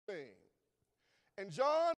And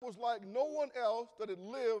John was like no one else that had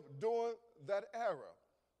lived during that era.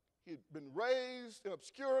 He had been raised in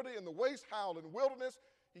obscurity in the waste howling wilderness.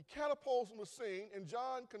 He catapults on the scene, and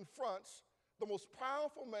John confronts the most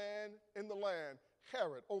powerful man in the land,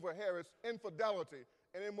 Herod, over Herod's infidelity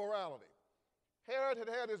and immorality. Herod had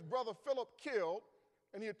had his brother Philip killed,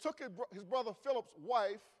 and he had took his brother Philip's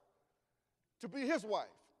wife to be his wife.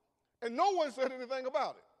 And no one said anything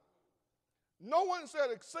about it. No one said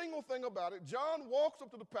a single thing about it. John walks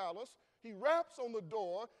up to the palace. He raps on the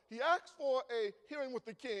door. He asks for a hearing with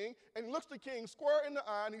the king, and he looks the king square in the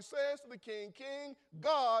eye, and he says to the king, "King,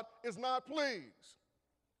 God is not pleased.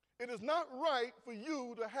 It is not right for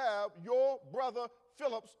you to have your brother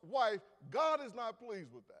Philip's wife. God is not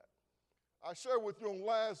pleased with that." I shared with you on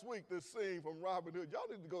last week this scene from Robin Hood. Y'all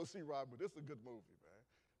need to go see Robin Hood. This is a good movie,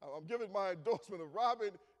 man. I'm giving my endorsement of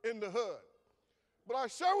Robin in the Hood. But I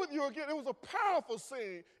share with you again, it was a powerful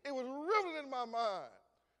scene. It was riveted in my mind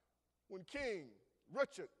when King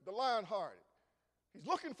Richard, the Lionhearted, he's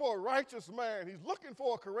looking for a righteous man. He's looking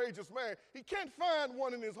for a courageous man. He can't find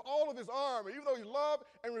one in all of his army, even though he loved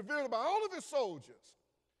and revered by all of his soldiers.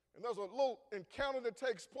 And there's a little encounter that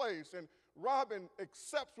takes place, and Robin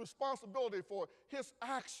accepts responsibility for his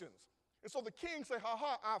actions. And so the king says,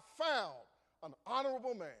 "Ha, I found an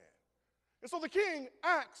honorable man." And so the king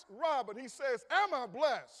asks Robin, he says, "Am I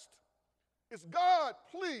blessed? Is God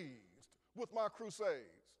pleased with my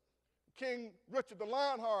crusades?" King Richard the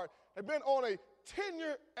Lionheart had been on a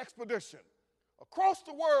 10-year expedition across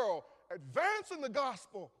the world, advancing the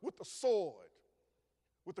gospel with the sword,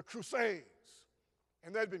 with the crusades.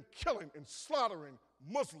 And they'd been killing and slaughtering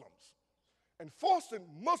Muslims and forcing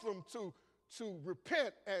Muslims to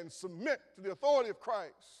repent and submit to the authority of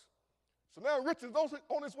Christ. So now Richard's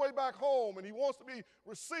on his way back home, and he wants to be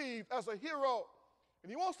received as a hero. And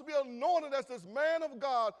he wants to be anointed as this man of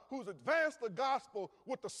God who's advanced the gospel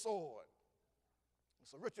with the sword.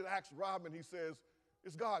 So Richard asks Robin, he says,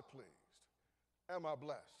 "Is God pleased? Am I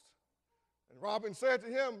blessed?" And Robin said to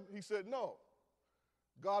him, he said, "No,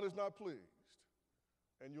 God is not pleased,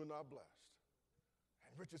 and you're not blessed."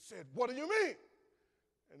 And Richard said, "What do you mean?"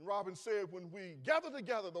 And Robin said, "When we gather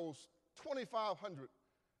together those 2,500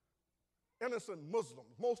 innocent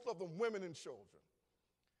Muslims, most of them women and children,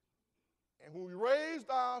 and when we raised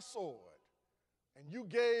our sword and you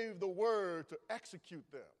gave the word to execute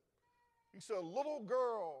them," he said, "a little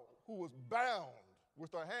girl who was bound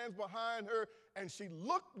with her hands behind her, and she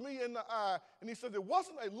looked me in the eye," and he said, "it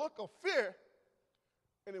wasn't a look of fear,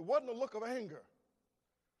 and it wasn't a look of anger.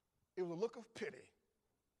 It was a look of pity.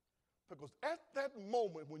 Because at that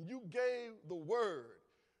moment when you gave the word,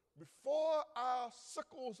 before our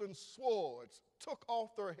sickles and swords took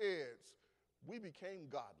off their heads, we became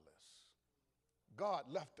godless. God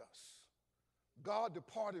left us. God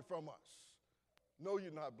departed from us. No,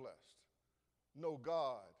 you're not blessed. No,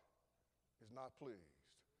 God is not pleased."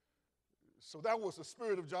 So that was the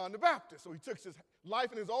spirit of John the Baptist. So he took his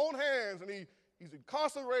life in his own hands, and he's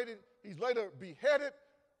incarcerated. He's later beheaded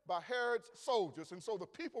by Herod's soldiers. And so the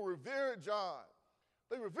people revered John.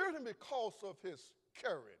 They revered him because of his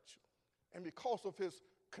courage and because of his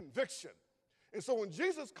conviction. And so when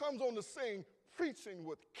Jesus comes on the scene preaching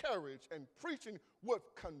with courage and preaching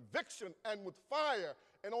with conviction and with fire,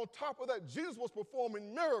 and on top of that, Jesus was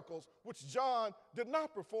performing miracles, which John did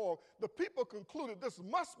not perform, the people concluded this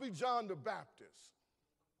must be John the Baptist,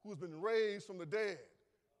 who's been raised from the dead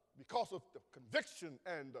because of the conviction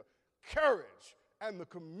and the courage and the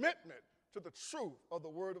commitment to the truth of the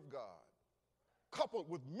Word of God. Coupled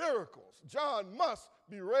with miracles, John must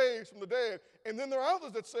be raised from the dead. And then there are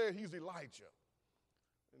others that say he's Elijah.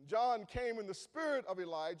 And John came in the spirit of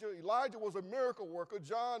Elijah. Elijah was a miracle worker.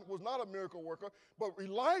 John was not a miracle worker, but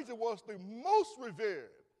Elijah was the most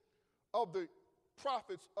revered of the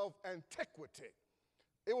prophets of antiquity.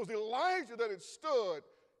 It was Elijah that had stood,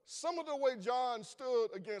 similar to the way John stood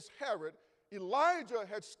against Herod. Elijah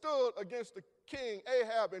had stood against the king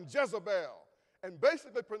Ahab and Jezebel and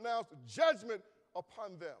basically pronounced judgment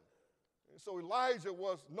upon them. And so Elijah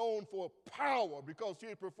was known for power because he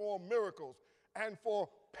had performed miracles, and for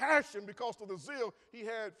passion because of the zeal he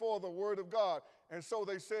had for the word of God. And so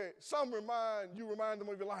they said, you remind them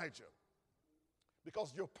of Elijah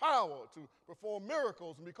because of your power to perform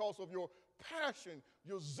miracles and because of your passion,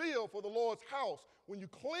 your zeal for the Lord's house when you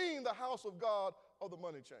clean the house of God of the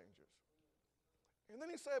money changers. And then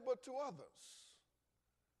he said, but to others,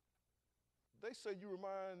 they say you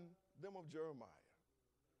remind them of Jeremiah.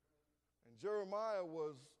 And Jeremiah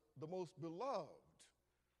was the most beloved.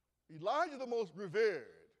 Elijah the most revered.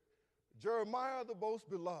 Jeremiah the most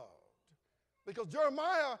beloved. Because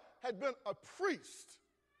Jeremiah had been a priest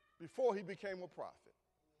before he became a prophet.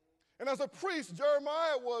 And as a priest,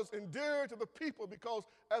 Jeremiah was endeared to the people because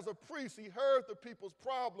as a priest, he heard the people's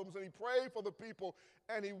problems and he prayed for the people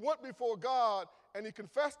and he went before God and he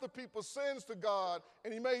confessed the people's sins to God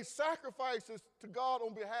and he made sacrifices to God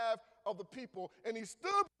on behalf of the people. And he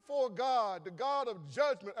stood before God, the God of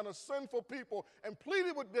judgment and a sinful people, and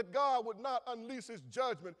pleaded that God would not unleash his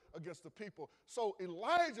judgment against the people. So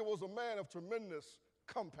Elijah was a man of tremendous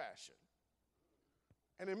compassion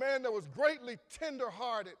and a man that was greatly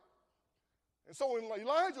tender-hearted. And so when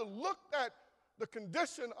Elijah looked at the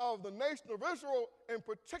condition of the nation of Israel, in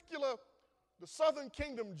particular the southern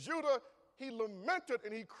kingdom, Judah, he lamented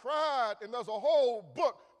and he cried. And there's a whole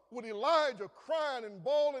book with Elijah crying and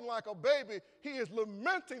bawling like a baby. He is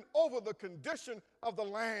lamenting over the condition of the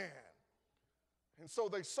land. And so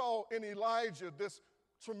they saw in Elijah this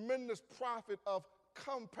tremendous prophet of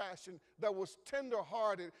compassion that was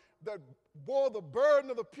tender-hearted, that bore the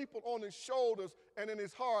burden of the people on his shoulders and in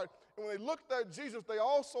his heart. And when they looked at Jesus, they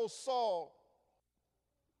also saw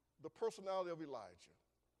the personality of Elijah.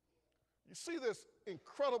 You see this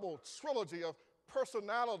incredible trilogy of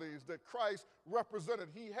personalities that Christ represented.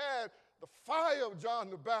 He had the fire of John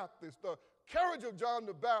the Baptist, the courage of John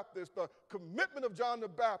the Baptist, the commitment of John the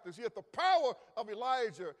Baptist. He had the power of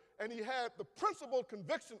Elijah, and he had the principled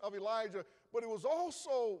conviction of Elijah, but it was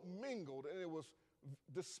also mingled and it was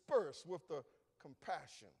dispersed with the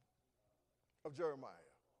compassion of Jeremiah.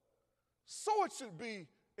 So it should be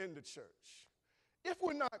in the church. If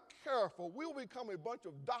we're not careful, we'll become a bunch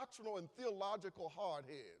of doctrinal and theological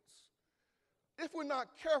hardheads. If we're not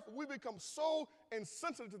careful, we become so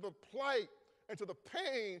insensitive to the plight and to the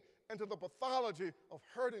pain and to the pathology of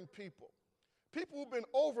hurting people. People who've been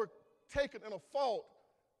overtaken in a fault,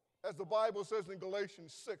 as the Bible says in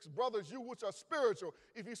Galatians 6. Brothers, you which are spiritual,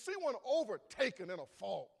 if you see one overtaken in a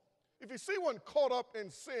fault, if you see one caught up in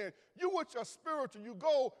sin, you which are spiritual, you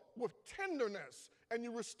go with tenderness and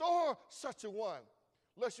you restore such a one,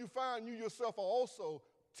 lest you find you yourself are also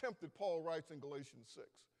tempted, Paul writes in Galatians 6.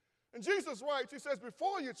 And Jesus writes, he says,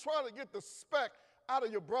 before you try to get the speck out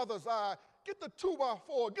of your brother's eye, get the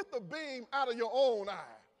 2x4, get the beam out of your own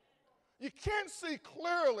eye. You can't see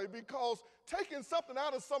clearly because taking something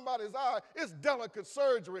out of somebody's eye is delicate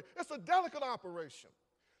surgery. It's a delicate operation.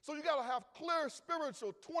 So you got to have clear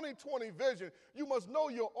spiritual 20/20 vision. You must know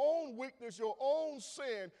your own weakness, your own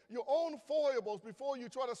sin, your own foibles before you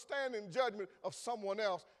try to stand in judgment of someone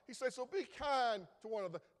else. He says, so be kind to one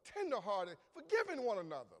another, tenderhearted, forgiving one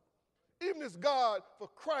another, even as God, for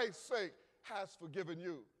Christ's sake, has forgiven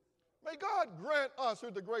you. May God grant us here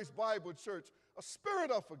at the Grace Bible Church a spirit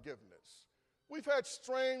of forgiveness. We've had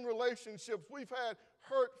strained relationships. We've had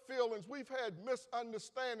hurt feelings. We've had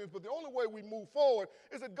misunderstandings. But the only way we move forward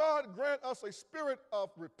is that God grant us a spirit of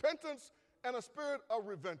repentance and a spirit of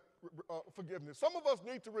forgiveness. Some of us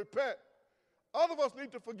need to repent. Others of us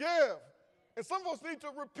need to forgive. And some of us need to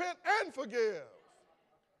repent and forgive.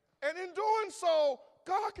 And in doing so,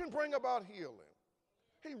 God can bring about healing.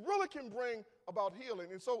 He really can bring about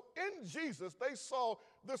healing. And so in Jesus, they saw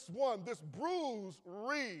this bruised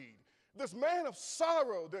reed, this man of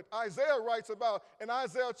sorrow that Isaiah writes about in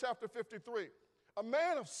Isaiah chapter 53. A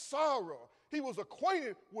man of sorrow. He was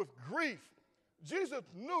acquainted with grief. Jesus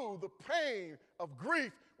knew the pain of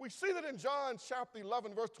grief. We see that in John chapter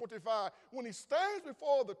 11, verse 25, when he stands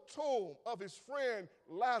before the tomb of his friend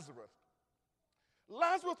Lazarus.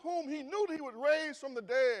 Lazarus, whom he knew that he would raise from the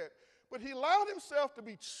dead, but he allowed himself to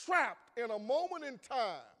be trapped in a moment in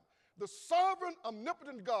time. The sovereign,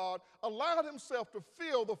 omnipotent God allowed himself to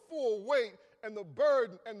feel the full weight and the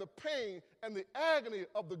burden and the pain and the agony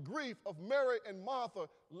of the grief of Mary and Martha,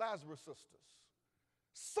 Lazarus' sisters.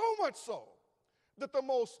 So much so that the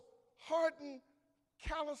most hardened,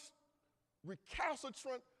 callous,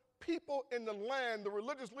 recalcitrant people in the land, the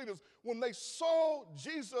religious leaders, when they saw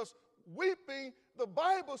Jesus weeping, the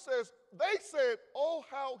Bible says, they said, oh,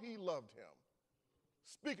 how he loved him.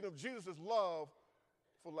 Speaking of Jesus' love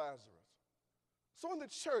for Lazarus. So in the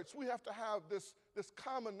church, we have to have this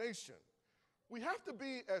combination. We have to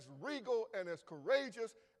be as regal and as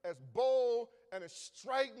courageous, as bold and as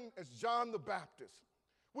strident as John the Baptist.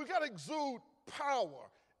 We got to exude power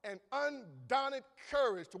and undaunted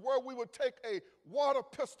courage to where we would take a water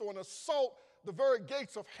pistol and assault the very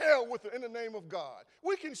gates of hell with it in the name of God.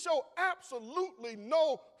 We can show absolutely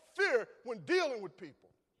no fear when dealing with people.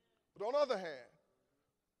 But on the other hand,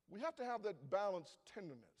 we have to have that balanced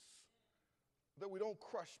tenderness, that we don't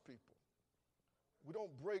crush people. We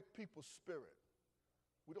don't break people's spirit.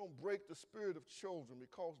 We don't break the spirit of children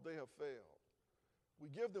because they have failed. We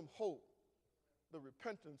give them hope. The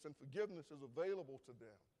repentance and forgiveness is available to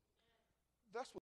them. That's what